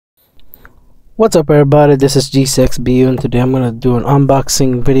What's up everybody, this is GCXBU and today I'm gonna do an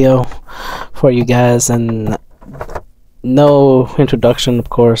unboxing video for you guys, and no introduction of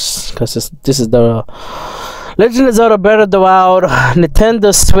course, because this is the Legend of Zelda Breath of the Wild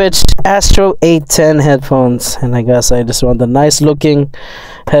Nintendo Switch Astro A10 headphones. And I guess I just want the nice looking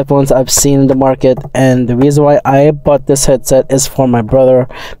headphones I've seen in the market, and the reason why I bought this headset is for my brother,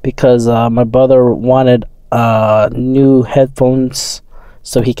 because my brother wanted new headphones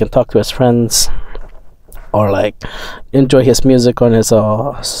so he can talk to his friends or like enjoy his music on his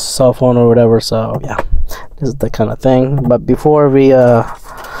cell phone or whatever. So yeah, this is the kind of thing. But before we how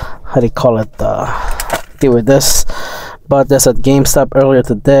do you call it, deal with this, bought this at GameStop earlier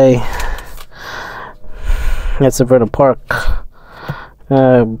today. It's a Vernon Park.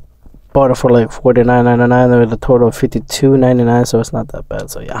 Bought it for like $49.99 with a total of $52.99, so it's not that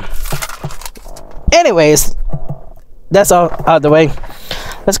bad. So yeah, anyways, that's all out of the way.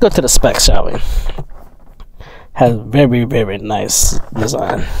 Let's go to the specs, shall we? Has very nice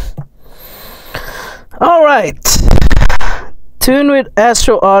design. Alright, tuned with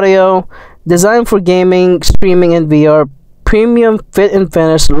Astro Audio, designed for gaming, streaming, and VR. Premium fit and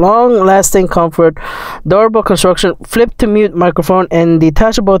finish, long-lasting comfort, durable construction, flip-to-mute microphone, and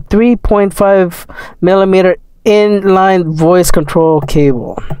detachable 3.5mm inline voice control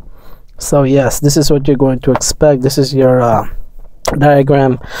cable. So yes, this is what you're going to expect. This is your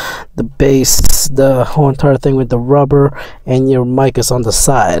diagram, the base, the whole entire thing with the rubber, and your mic is on the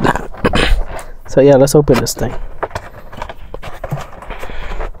side. So yeah, let's open this thing.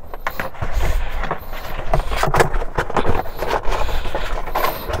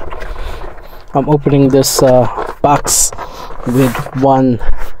 I'm opening this box with one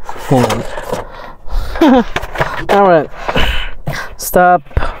hand. Alright, stop.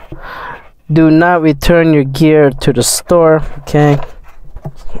 Do not return your gear to the store. Okay,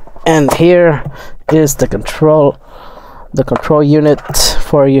 and here is the control unit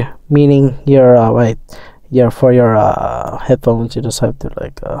for you, meaning your for your headphones. You just have to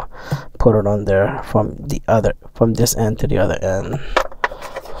like put it on there from this end to the other end.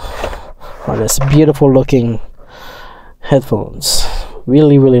 Oh, this beautiful looking headphones,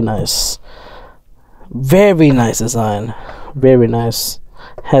 really nice, very nice design, very nice.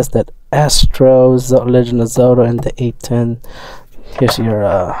 Has that Astro Legend of Zelda and the A10. Here's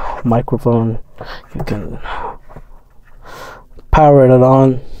your microphone. You can power it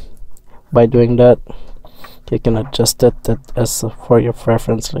on by doing that. You can adjust it as for your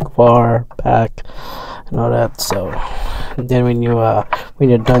preference, like far, back, and all that. So and then when you're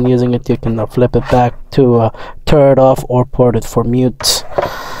done using it, you can flip it back to turn it off or port it for mute.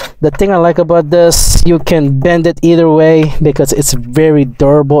 The thing I like about this, you can bend it either way because it's very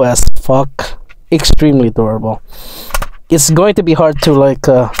durable as fuck, extremely durable. It's going to be hard to like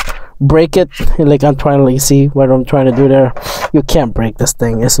break it. Like I'm trying to see what I'm trying to do there. You can't break this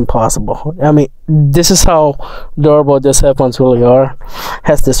thing, it's impossible. I mean, this is how durable these headphones really are.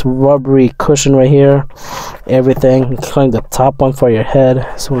 Has this rubbery cushion right here, everything, including the top one for your head.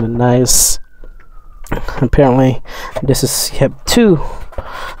 It's really nice. Apparently this is, you have two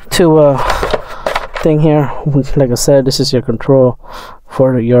thing here. Like I said, this is your control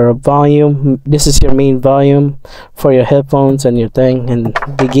for your volume. This is your main volume for your headphones and your thing, and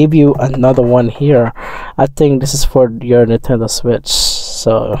they gave you another one here. I think this is for your Nintendo Switch.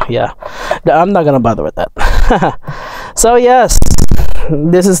 So yeah, I'm not gonna bother with that. So yes,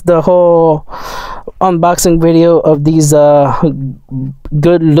 this is the whole unboxing video of these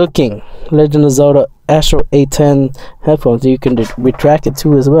good looking Legend of Zelda Astro A10 headphones. You can retract it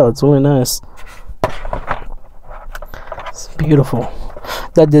too as well. It's really nice. It's beautiful.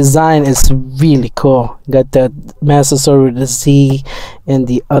 The design is really cool. Got that Master Sword with the Z and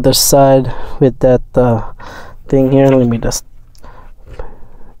the other side with that thing here. Let me just,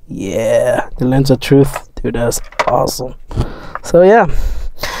 yeah, the Lens of Truth, dude, that's awesome. So yeah,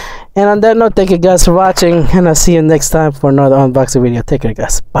 and on that note, thank you guys for watching, and I'll see you next time for another unboxing video. Take care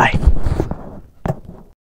guys, bye.